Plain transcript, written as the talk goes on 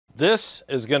This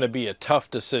is going to be a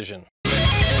tough decision.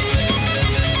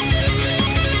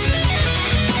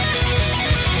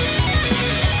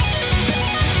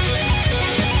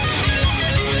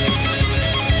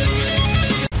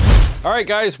 All right,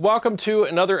 guys, welcome to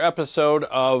another episode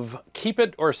of Keep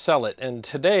It or Sell It. And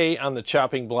today on the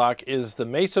chopping block is the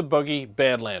Mesa Boogie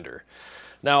Badlander.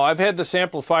 Now, I've had this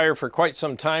amplifier for quite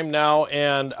some time now,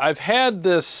 and I've had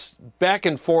this back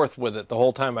and forth with it the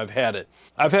whole time I've had it.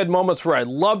 I've had moments where I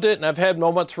loved it, and I've had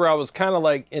moments where I was kind of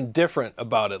like indifferent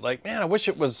about it. Like, man, I wish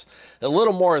it was a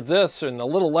little more of this and a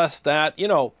little less that. You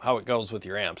know how it goes with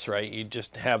your amps, right? You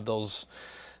just have those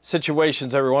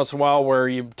situations every once in a while where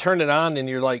you turn it on and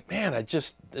you're like, man,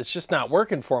 it's just not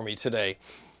working for me today.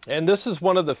 And this is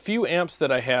one of the few amps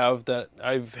that I have that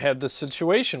I've had this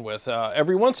situation with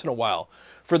every once in a while.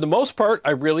 For the most part,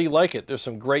 I really like it. There's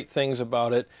some great things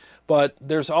about it, but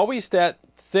there's always that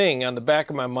thing on the back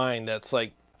of my mind that's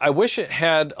like, I wish it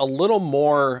had a little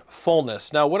more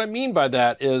fullness. Now, what I mean by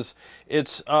that is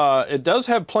it does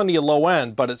have plenty of low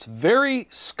end, but it's very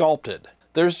sculpted.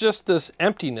 There's just this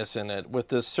emptiness in it with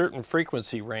this certain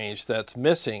frequency range that's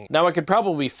missing. Now, I could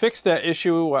probably fix that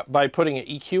issue by putting an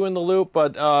EQ in the loop,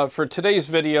 but for today's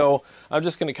video, I'm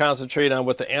just going to concentrate on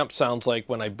what the amp sounds like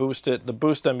when I boost it. The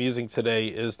boost I'm using today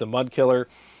is the Mud Killer,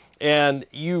 and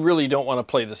you really don't want to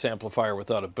play this amplifier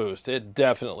without a boost. It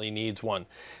definitely needs one.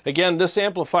 Again, this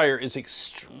amplifier is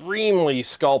extremely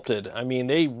sculpted. I mean,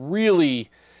 they really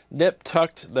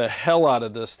nip-tucked the hell out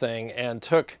of this thing and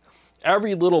took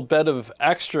every little bit of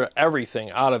extra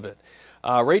everything out of it,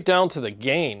 right down to the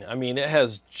gain. I mean, it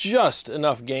has just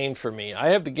enough gain for me. I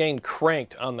have the gain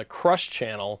cranked on the crush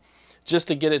channel just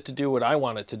to get it to do what I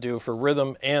want it to do for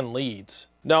rhythm and leads.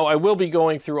 Now, I will be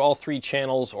going through all three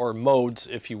channels, or modes,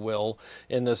 if you will,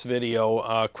 in this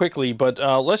video quickly, but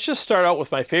let's just start out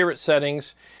with my favorite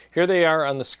settings. Here they are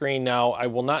on the screen now. I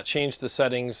will not change the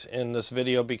settings in this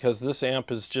video because this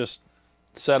amp is just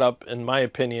set up, in my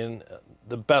opinion,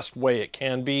 the best way it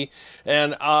can be.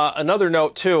 And another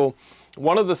note too,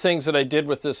 one of the things that I did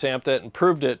with this amp that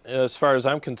improved it, as far as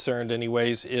I'm concerned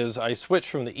anyways, is I switched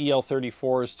from the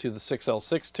EL34s to the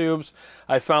 6L6 tubes.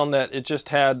 I found that it just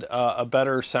had a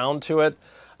better sound to it.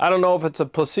 I don't know if it's a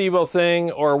placebo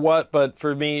thing or what, but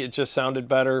for me it just sounded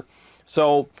better.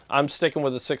 So I'm sticking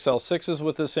with the 6L6s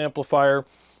with this amplifier.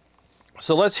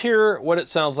 So let's hear what it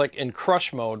sounds like in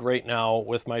crush mode right now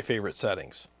with my favorite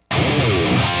settings.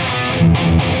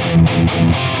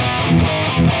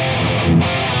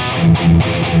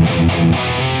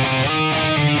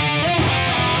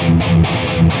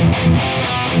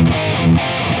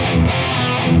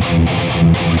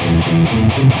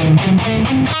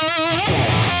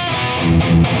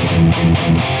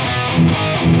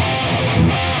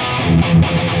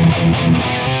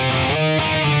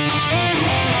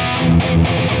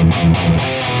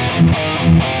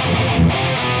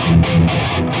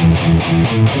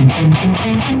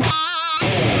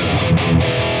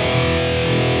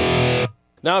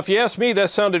 Now, if you ask me, that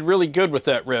sounded really good with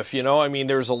that riff, you know? I mean,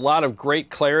 there's a lot of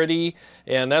great clarity,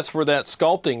 and that's where that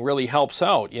sculpting really helps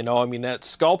out, you know? I mean, that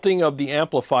sculpting of the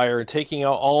amplifier and taking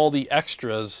out all the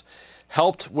extras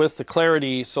helped with the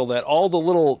clarity so that all the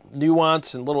little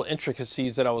nuance and little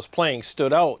intricacies that I was playing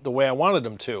stood out the way I wanted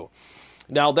them to.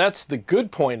 Now, that's the good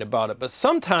point about it, but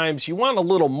sometimes you want a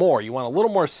little more. You want a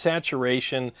little more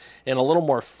saturation and a little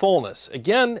more fullness.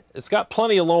 Again, it's got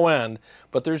plenty of low end,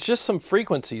 but there's just some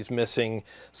frequencies missing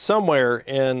somewhere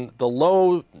in the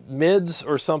low mids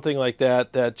or something like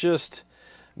that that just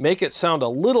make it sound a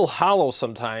little hollow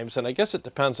sometimes. And I guess it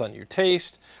depends on your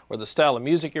taste or the style of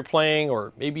music you're playing,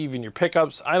 or maybe even your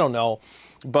pickups. I don't know,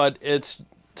 but it's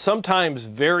sometimes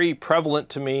very prevalent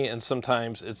to me and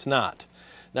sometimes it's not.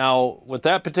 Now, with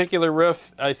that particular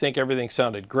riff, I think everything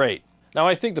sounded great. Now,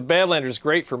 I think the Badlander is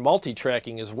great for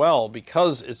multi-tracking as well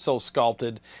because it's so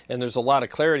sculpted and there's a lot of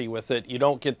clarity with it. You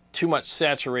don't get too much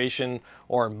saturation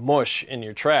or mush in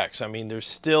your tracks. I mean, there's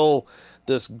still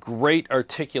this great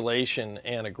articulation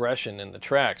and aggression in the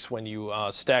tracks when you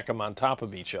stack them on top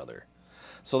of each other.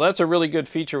 So that's a really good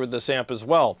feature with this amp as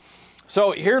well.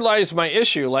 So here lies my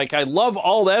issue. Like, I love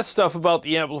all that stuff about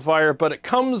the amplifier, but it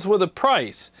comes with a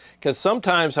price, because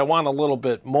sometimes I want a little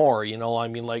bit more, you know. I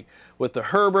mean, like with the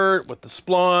Herbert, with the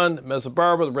Splon, the Mesa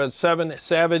Badlander, the Red 7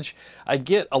 Savage, I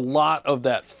get a lot of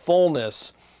that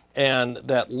fullness and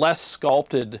that less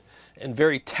sculpted and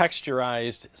very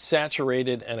texturized,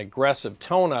 saturated, and aggressive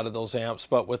tone out of those amps.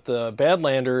 But with the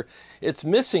Badlander, it's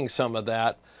missing some of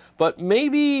that. But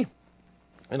maybe,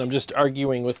 and I'm just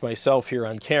arguing with myself here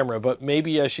on camera, but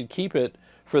maybe I should keep it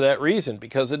for that reason,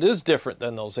 because it is different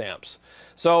than those amps.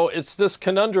 So it's this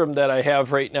conundrum that I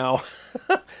have right now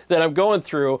that I'm going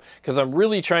through, because I'm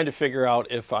really trying to figure out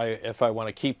if I want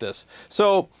to keep this.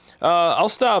 So I'll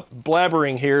stop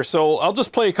blabbering here. So I'll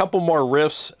just play a couple more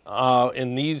riffs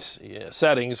in these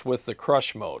settings with the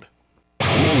crush mode.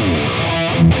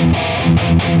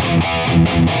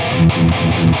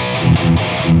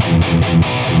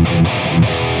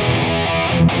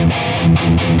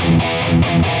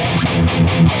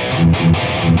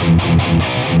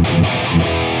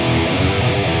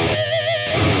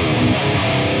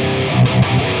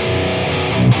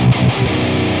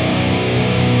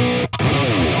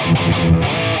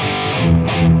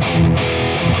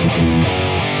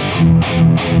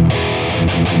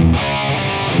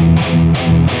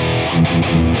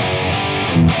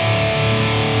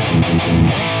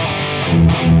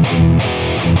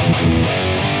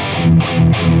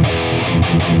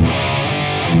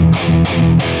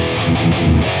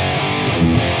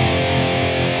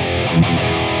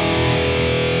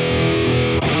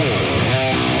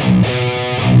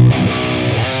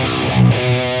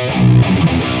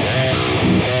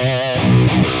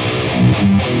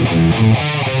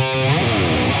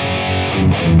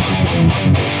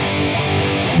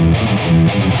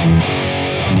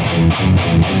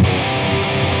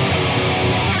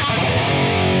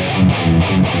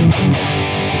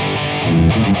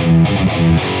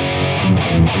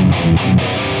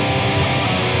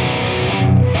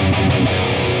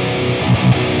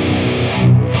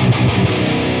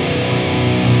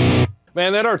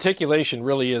 Man, that articulation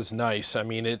really is nice. I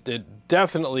mean, it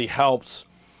definitely helps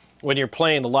when you're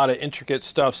playing a lot of intricate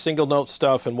stuff, single note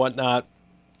stuff and whatnot.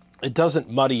 It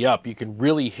doesn't muddy up. You can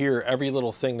really hear every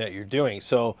little thing that you're doing.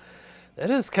 So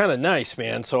that is kind of nice,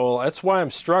 man. So that's why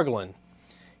I'm struggling.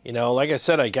 You know, like I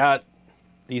said, I got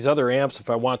these other amps if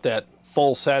I want that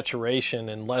full saturation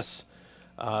and less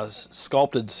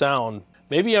sculpted sound.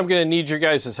 Maybe I'm going to need your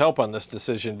guys' help on this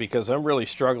decision, because I'm really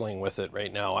struggling with it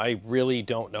right now. I really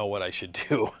don't know what I should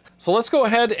do. So let's go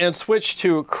ahead and switch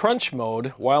to crunch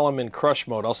mode while I'm in crush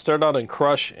mode. I'll start out in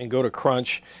crush and go to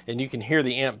crunch, and you can hear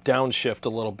the amp downshift a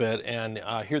little bit and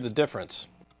hear the difference.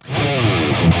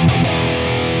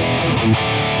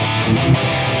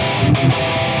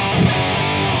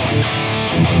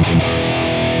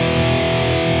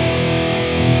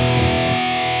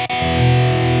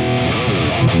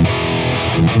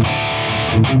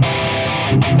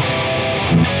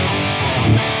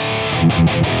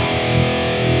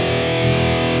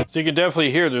 So you can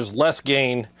definitely hear there's less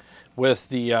gain with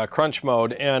the crunch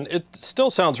mode, and it still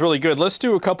sounds really good. Let's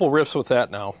do a couple riffs with that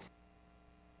now.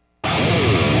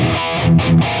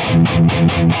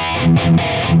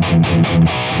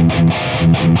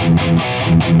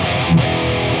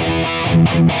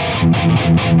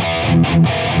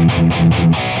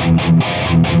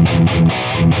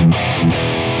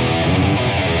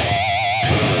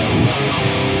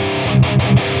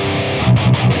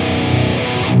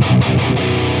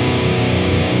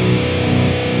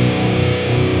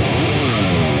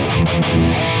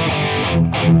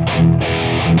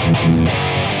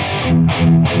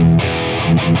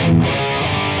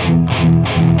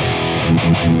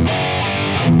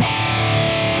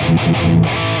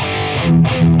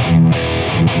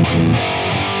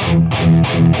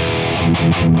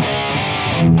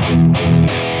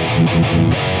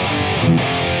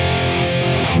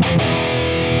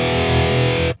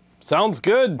 Sounds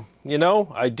good. You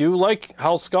know, I do like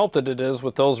how sculpted it is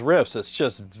with those riffs. It's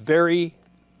just very,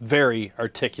 very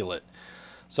articulate.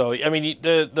 So, I mean,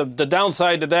 the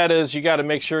downside to that is you got to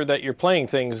make sure that you're playing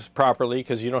things properly,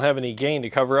 because you don't have any gain to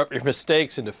cover up your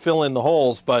mistakes and to fill in the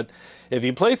holes. But if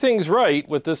you play things right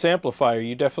with this amplifier,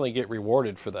 you definitely get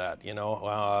rewarded for that, you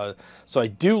know. So I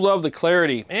do love the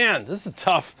clarity. Man, this is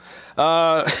tough.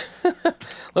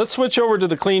 Let's switch over to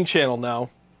the clean channel now.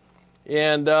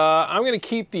 And I'm going to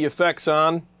keep the effects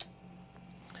on,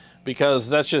 because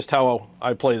that's just how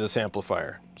I play this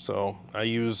amplifier. So I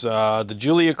use the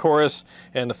Julia chorus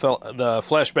and the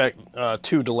Flashback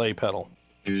 2 delay pedal.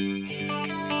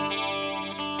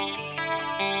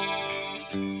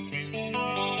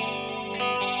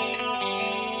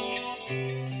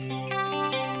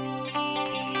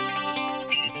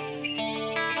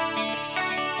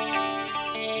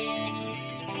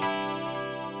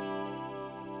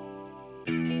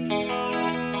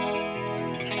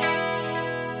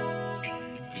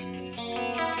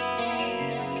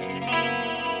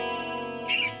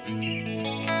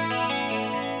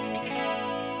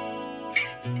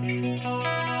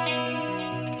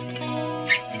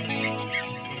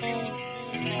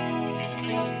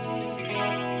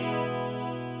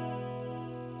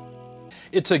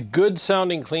 It's a good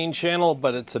sounding clean channel,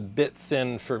 but it's a bit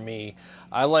thin for me.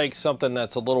 I like something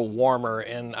that's a little warmer,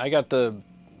 and I got the,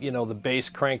 you know, the bass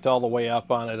cranked all the way up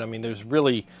on it. I mean, there's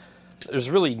really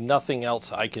nothing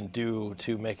else I can do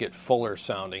to make it fuller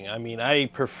sounding. I mean, I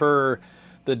prefer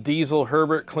the Diesel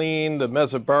Herbert clean, the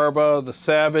Mesa Barba, the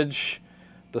Savage,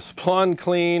 the Splun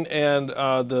clean, and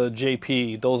the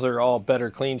JP. Those are all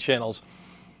better clean channels.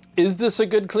 Is this a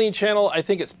good clean channel? I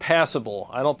think it's passable.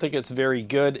 I don't think it's very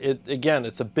good. Again,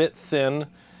 it's a bit thin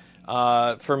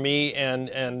for me,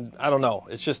 and I don't know.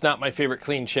 It's just not my favorite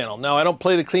clean channel. Now, I don't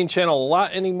play the clean channel a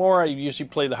lot anymore. I usually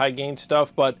play the high gain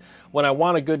stuff, but when I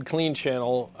want a good clean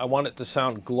channel, I want it to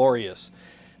sound glorious.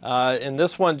 And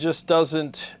this one just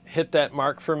doesn't hit that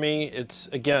mark for me. It's,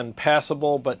 again,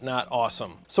 passable, but not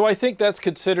awesome. So I think that's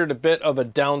considered a bit of a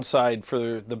downside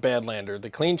for the Badlander. The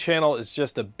clean channel is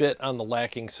just a bit on the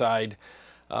lacking side.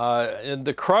 And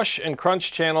the crush and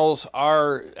crunch channels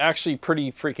are actually pretty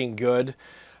freaking good.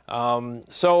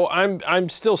 So I'm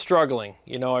still struggling,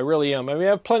 you know, I really am. I mean, I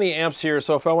have plenty of amps here,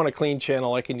 so if I want a clean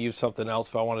channel, I can use something else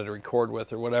if I wanted to record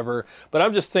with or whatever. But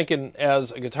I'm just thinking,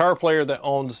 as a guitar player that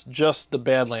owns just the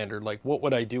Badlander, like, what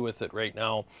would I do with it right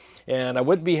now? And I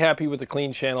wouldn't be happy with the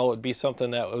clean channel. It would be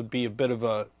something that would be a bit of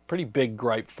a pretty big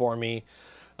gripe for me.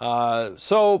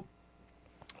 So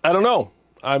I don't know.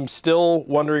 I'm still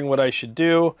wondering what I should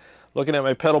do. Looking at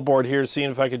my pedal board here, seeing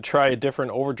if I could try a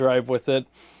different overdrive with it.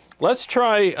 Let's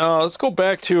try, let's go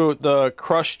back to the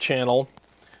crush channel,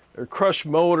 or crush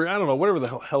mode, or I don't know, whatever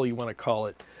the hell you want to call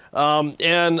it.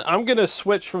 And I'm going to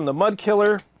switch from the Mud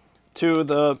Killer to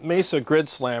the Mesa Grid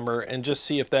Slammer and just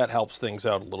see if that helps things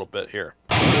out a little bit here.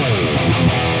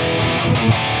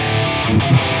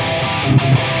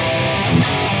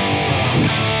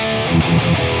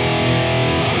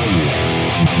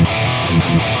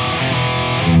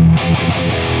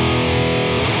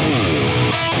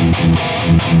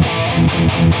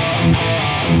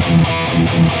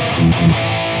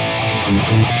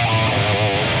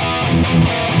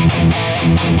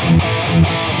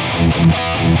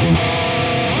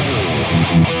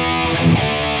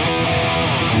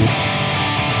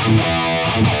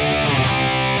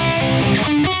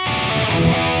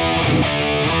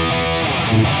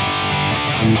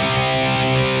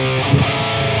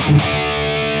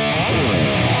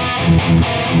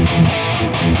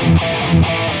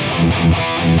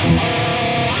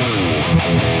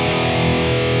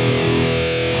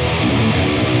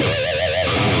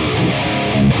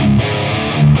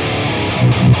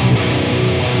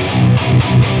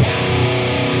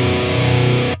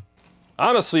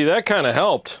 Honestly, that kind of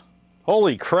helped.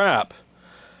 Holy crap.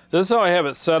 This is how I have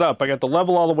it set up. I got the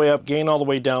level all the way up, gain all the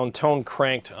way down, tone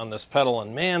cranked on this pedal.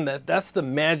 And man, that's the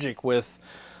magic with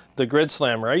the Grid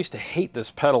Slammer. I used to hate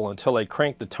this pedal until I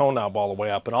cranked the tone knob all the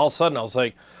way up. And all of a sudden I was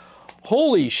like,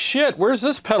 holy shit, where's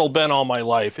this pedal been all my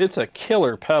life? It's a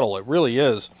killer pedal. It really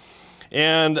is.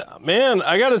 And man,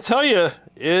 I got to tell you,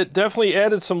 it definitely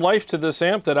added some life to this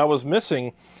amp that I was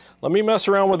missing. Let me mess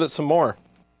around with it some more.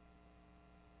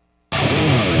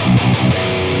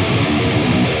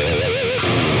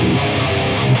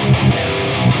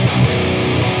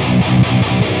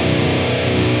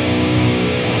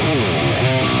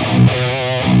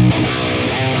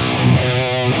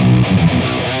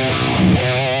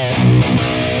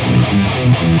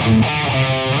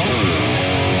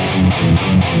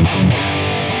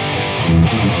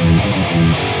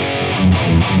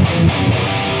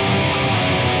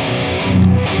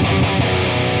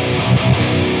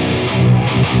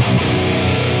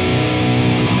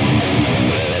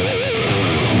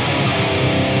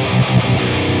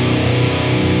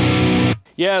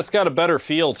 Yeah, it's got a better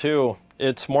feel too.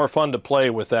 It's more fun to play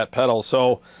with that pedal.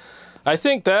 So I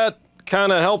think that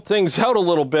kind of helped things out a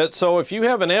little bit. So if you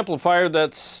have an amplifier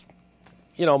that's,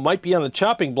 you know, might be on the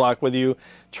chopping block with you,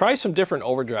 try some different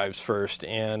overdrives first,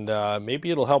 and maybe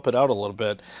it'll help it out a little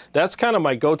bit. That's kind of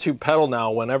my go-to pedal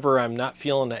now. Whenever I'm not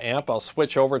feeling the amp, I'll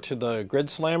switch over to the Grid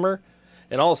Slammer,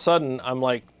 and all of a sudden I'm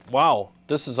like, wow,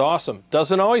 this is awesome.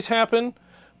 Doesn't always happen,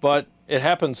 but it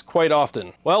happens quite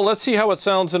often. Well, let's see how it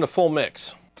sounds in a full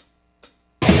mix.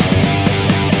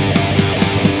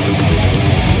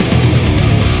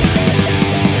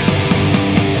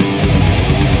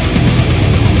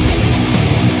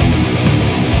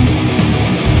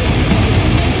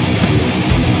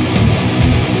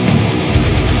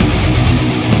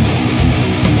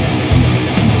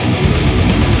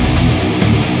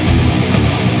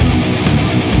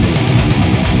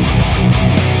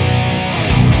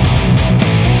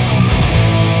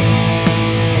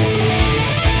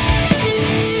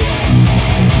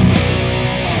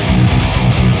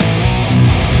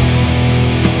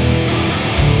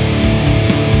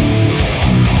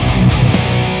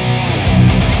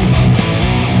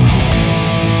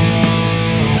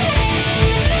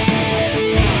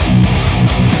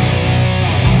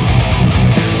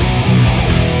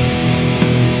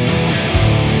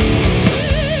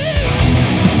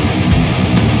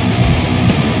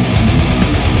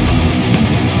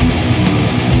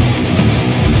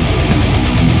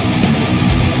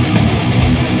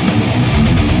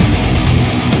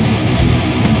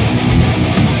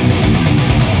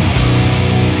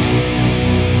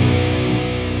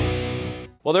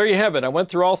 have it. I went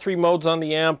through all 3 modes on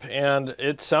the amp, and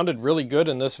it sounded really good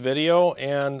in this video,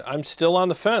 and I'm still on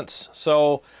the fence.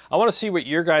 So I want to see what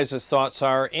your guys' thoughts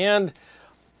are, and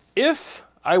if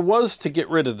I was to get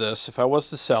rid of this, if I was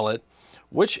to sell it,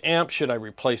 which amp should I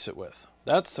replace it with?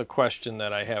 That's the question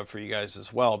that I have for you guys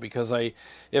as well, because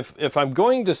if I'm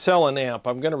going to sell an amp,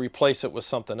 I'm going to replace it with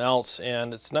something else,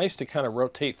 and it's nice to kind of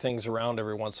rotate things around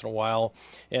every once in a while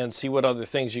and see what other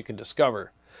things you can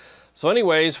discover. So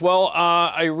anyways, well,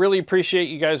 I really appreciate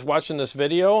you guys watching this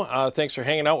video. Thanks for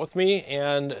hanging out with me.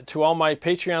 And to all my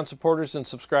Patreon supporters and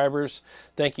subscribers,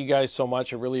 thank you guys so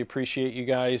much. I really appreciate you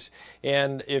guys.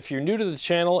 And if you're new to the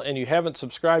channel and you haven't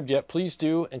subscribed yet, please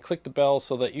do, and click the bell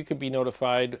so that you can be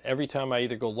notified every time I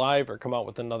either go live or come out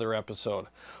with another episode.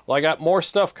 Well, I got more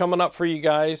stuff coming up for you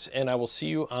guys, and I will see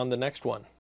you on the next one.